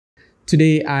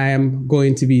Today I am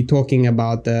going to be talking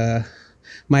about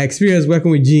my experience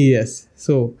working with GES.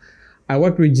 So I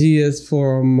worked with GES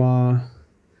from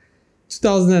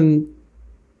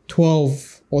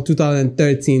 2012 or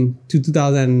 2013 to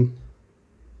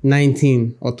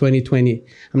 2019 or 2020.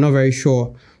 I'm not very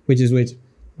sure which is which,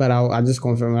 but I'll just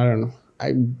confirm. I don't know.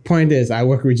 Point is, I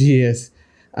work with GES.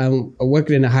 I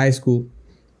worked in a high school.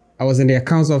 I was in the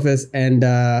accounts office, and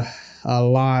a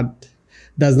lot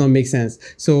does not make sense.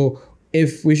 So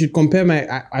if we should compare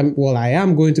I am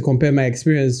going to compare my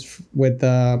experience with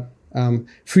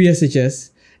free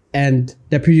SHS and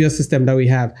the previous system that we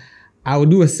have. I will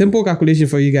do a simple calculation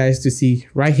for you guys to see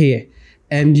right here,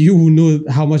 and you will know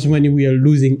how much money we are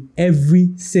losing every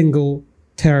single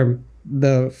term.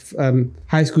 The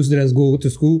high school students go to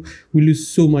school, we lose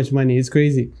so much money. It's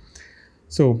crazy.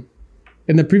 So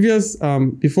in the previous,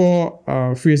 before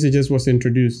free SHS was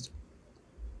introduced,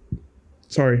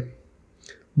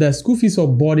 the school fees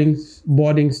for boarders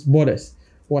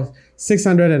was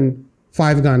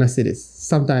 605 Ghana cedis.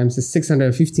 Sometimes it's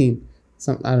 615.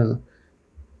 I don't know.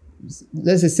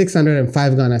 Let's say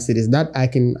 605 Ghana cedis. That I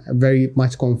can very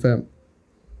much confirm.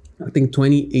 I think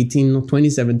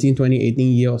 2017,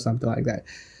 2018 year or something like that.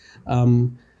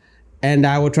 And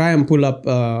I will try and pull up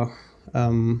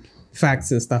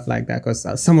facts and stuff like that,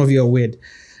 because some of you are weird.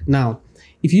 Now,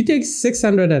 if you take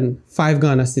 605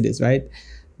 Ghana cedis, right?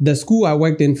 The school I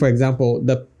worked in, for example,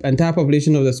 the entire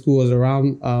population of the school was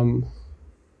around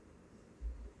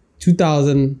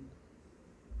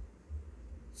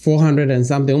 2,400 and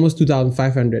something, almost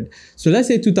 2,500. So let's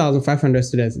say 2,500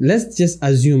 students. Let's just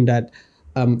assume that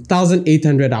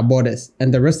 1,800 are boarders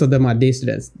and the rest of them are day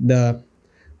students. The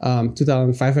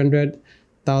 2,500,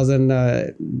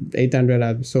 1,800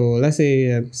 are, so let's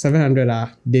say 700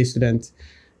 are day students,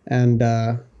 and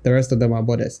the rest of them are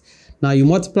boarders. Now you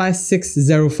multiply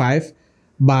 605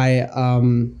 by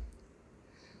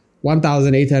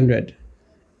 1,800,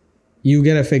 you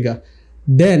get a figure.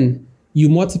 Then you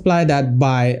multiply that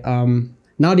by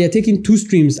now they are taking two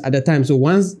streams at a time. So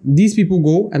once these people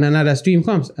go and another stream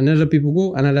comes, another people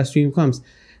go, another stream comes.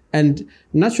 And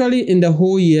naturally in the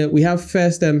whole year, we have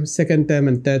first term, second term,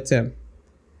 and third term.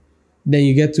 Then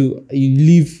you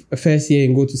leave a first year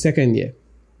and go to second year.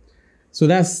 So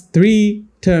that's 3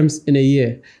 terms in a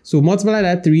year. So multiply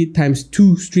that 3 times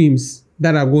 2 streams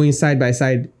that are going side by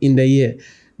side in the year.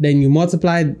 Then you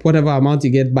multiply whatever amount you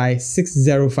get by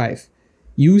 605.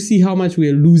 You see how much we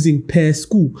are losing per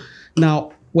school.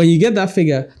 Now, when you get that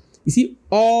figure, you see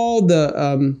all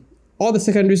the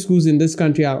secondary schools in this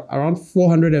country are around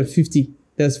 450.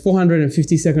 There's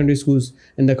 450 secondary schools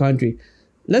in the country.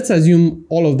 Let's assume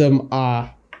all of them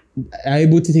are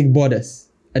able to take boarders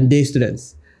and day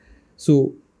students.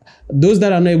 So those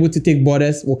that are not able to take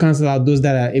boarders will cancel out those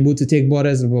that are able to take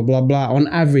boarders, blah, blah, blah. On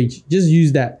average, just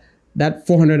use that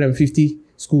 450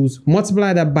 schools,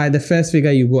 multiply that by the first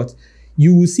figure you got.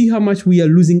 You will see how much we are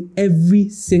losing every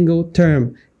single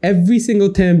term. Every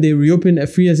single term they reopen a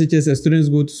free SHS and students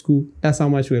go to school. That's how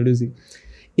much we're losing.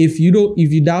 If you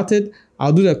doubt it,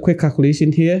 I'll do a quick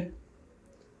calculation here.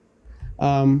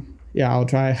 Yeah, I'll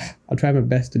try my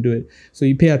best to do it. So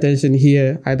you pay attention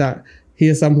here, either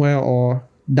here somewhere or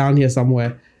down here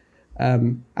somewhere.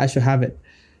 I should have it.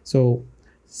 So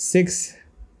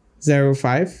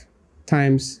 605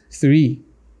 times 3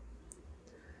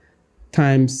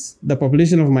 times the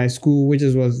population of my school, which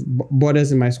was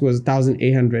boarders in my school, was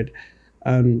 1,800.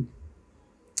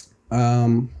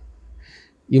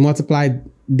 You multiply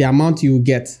the amount you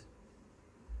get.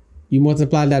 You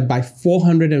multiply that by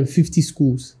 450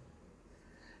 schools.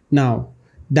 Now,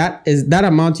 that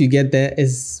amount you get there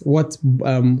is what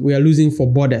we are losing for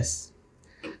boarders.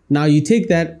 Now you take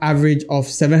that average of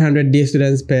 700 day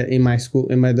students in my school,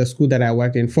 the school that I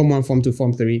worked in, Form 1, Form 2,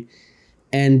 Form 3,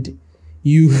 and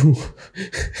you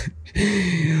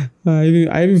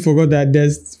I even forgot that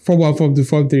there's Form 1, Form 2,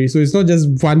 Form 3. So it's not just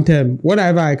one term.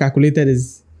 Whatever I calculated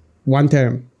is one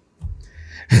term,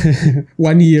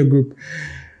 1 year group.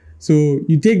 So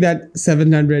you take that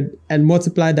 700 and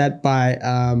multiply that by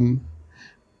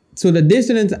so the day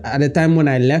students at the time when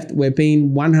I left were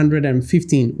paying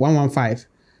 115.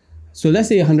 So let's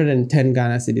say 110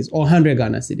 Ghana cedis or 100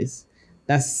 Ghana cedis.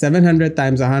 That's 700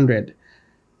 times 100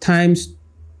 times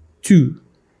 2.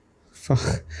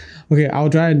 Fuck. Okay, I'll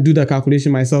try and do the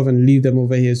calculation myself and leave them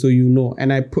over here so you know.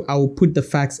 And I will put the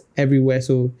facts everywhere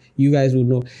so you guys will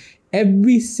know.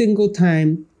 Every single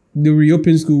time the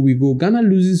reopen school we go, Ghana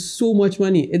loses so much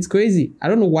money. It's crazy. I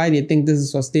don't know why they think this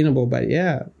is sustainable, but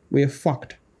yeah, we're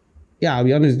fucked. Yeah, I'll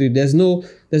be honest, dude. There's no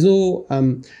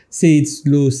say it's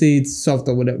low, say it's soft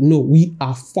or whatever. No, we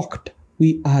are fucked.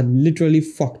 we are literally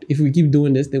fucked. If we keep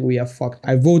doing this, then we are fucked.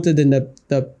 I voted in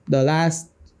the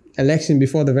last election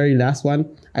before the very last one.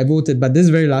 I voted, but this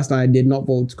very last one I did not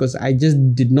vote because I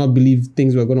just did not believe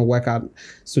things were going to work out.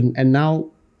 So, and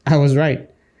now I was right.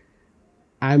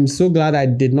 I'm so glad I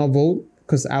did not vote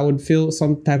because I would feel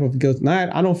some type of guilt.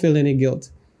 Now I don't feel any guilt.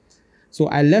 So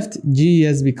I left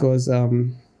GES because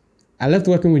I left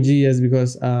working with GES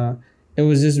because it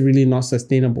was just really not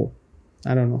sustainable.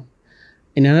 I don't know.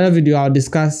 In another video, I'll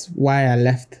discuss why I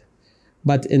left.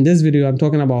 But in this video, I'm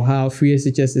talking about how free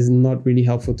SHS is not really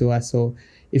helpful to us. So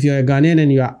if you're a Ghanaian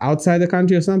and you are outside the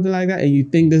country or something like that, and you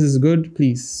think this is good,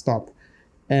 please stop.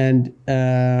 And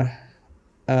it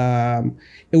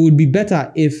would be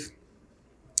better if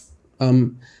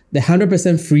the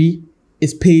 100% free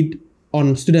is paid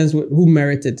on students who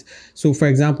merit it. So for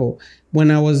example,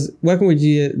 when I was working with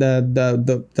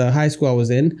the high school I was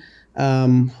in,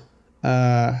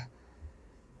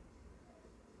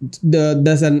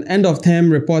 there's an end of term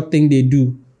report thing they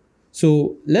do.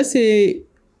 So let's say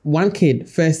one kid,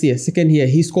 first year, second year,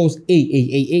 he scores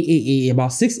A,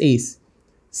 about 6 A's,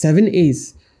 7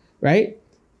 A's, right?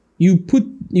 You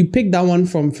pick that one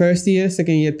from first year,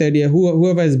 second year, third year,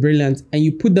 whoever is brilliant, and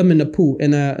you put them in a pool,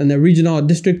 in a regional or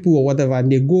district pool or whatever,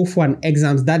 and they go for an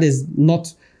exams that is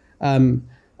not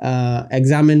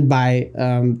examined by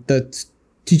the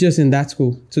teachers in that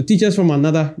school. So teachers from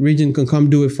another region can come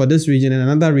do it for this region, and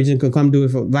another region can come do it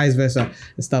for vice versa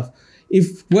and stuff.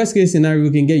 If worst case scenario,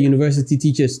 we can get university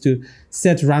teachers to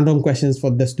set random questions for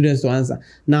the students to answer.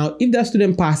 Now, if that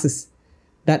student passes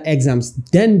that exams,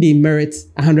 then they merit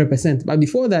 100%. But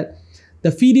before that,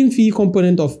 the feeding fee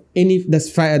component of the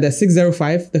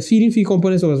 605, the feeding fee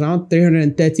component was around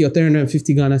 330 or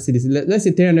 350 Ghana cedis. Let's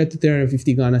say 300 to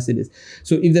 350 Ghana cedis.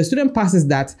 So if the student passes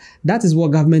that, that is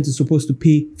what government is supposed to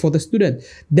pay for the student.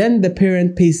 Then the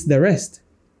parent pays the rest.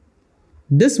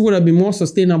 This would have been more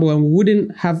sustainable and we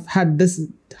wouldn't have had this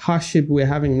hardship we're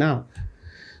having now.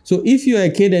 So if you're a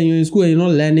kid and you're in school and you're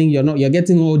not learning, you're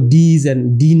getting all D's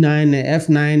and D9 and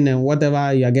F9 and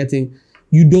whatever you're getting,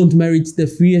 you don't merit the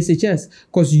free SHS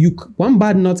because one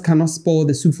bad nut cannot spoil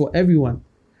the soup for everyone.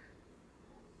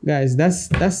 Guys, that's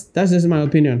just my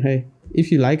opinion. Hey, if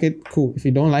you like it, cool. If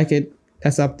you don't like it,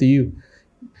 that's up to you.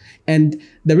 And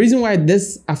the reason why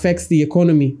this affects the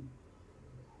economy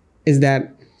is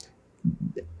that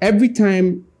every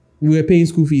time we were paying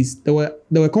school fees, there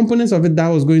were components of it that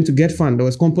was going to Get Fund, there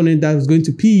was component that was going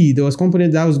to PE, there was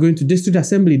component that was going to District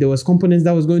Assembly, there was components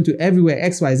that was going to everywhere,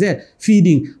 XYZ,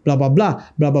 feeding, blah, blah, blah,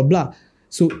 blah, blah, blah.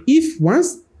 So if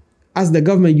once, as the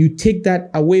government, you take that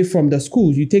away from the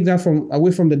schools, you take that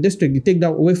away from the district, you take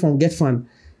that away from Get Fund,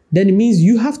 then it means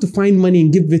you have to find money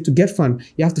and give it to Get Fund.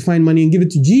 You have to find money and give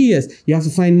it to GES. You have to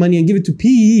find money and give it to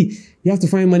PE. You have to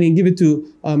find money and give it to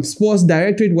Sports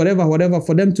Directorate, whatever,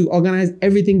 for them to organize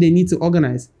everything they need to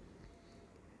organize.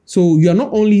 So you're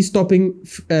not only stopping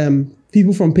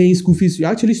people from paying school fees, you're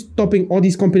actually stopping all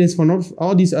these companies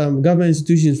all these government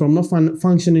institutions from not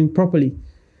functioning properly.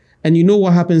 And you know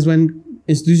what happens when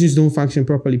institutions don't function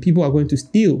properly? People are going to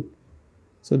steal.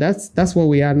 So that's where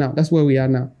we are now. That's where we are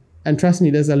now. And trust me,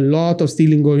 there's a lot of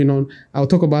stealing going on. I'll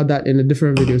talk about that in a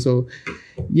different video. So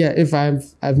yeah, if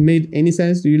I've made any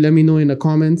sense to you, let me know in the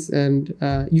comments. And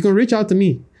you can reach out to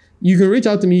me. You can reach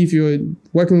out to me if you're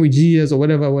working with GES or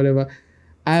whatever.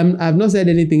 I've not said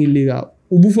anything illegal.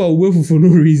 Ubu for no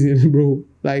reason, bro.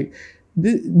 Like,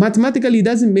 mathematically, it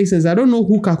doesn't make sense. I don't know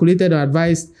who calculated or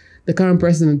advised the current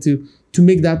president to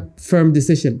make that firm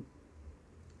decision.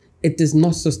 It is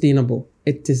not sustainable.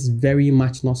 It is very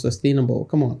much not sustainable.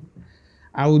 Come on.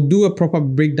 I will do a proper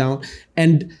breakdown.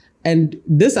 And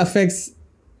this affects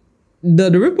the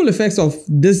ripple effects of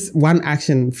this one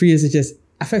action, free SHS,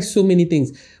 affects so many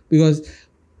things, because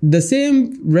the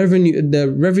same revenue,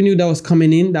 the revenue that was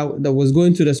coming in, that was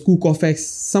going to the school coffers,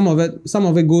 some of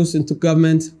it goes into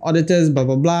government, auditors, blah,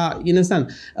 blah, blah. You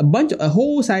understand? A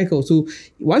whole cycle. So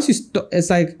once you stop, it's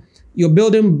like you're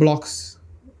building blocks.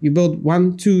 You build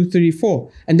 1, 2, 3,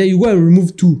 4, and then you go and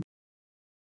remove 2.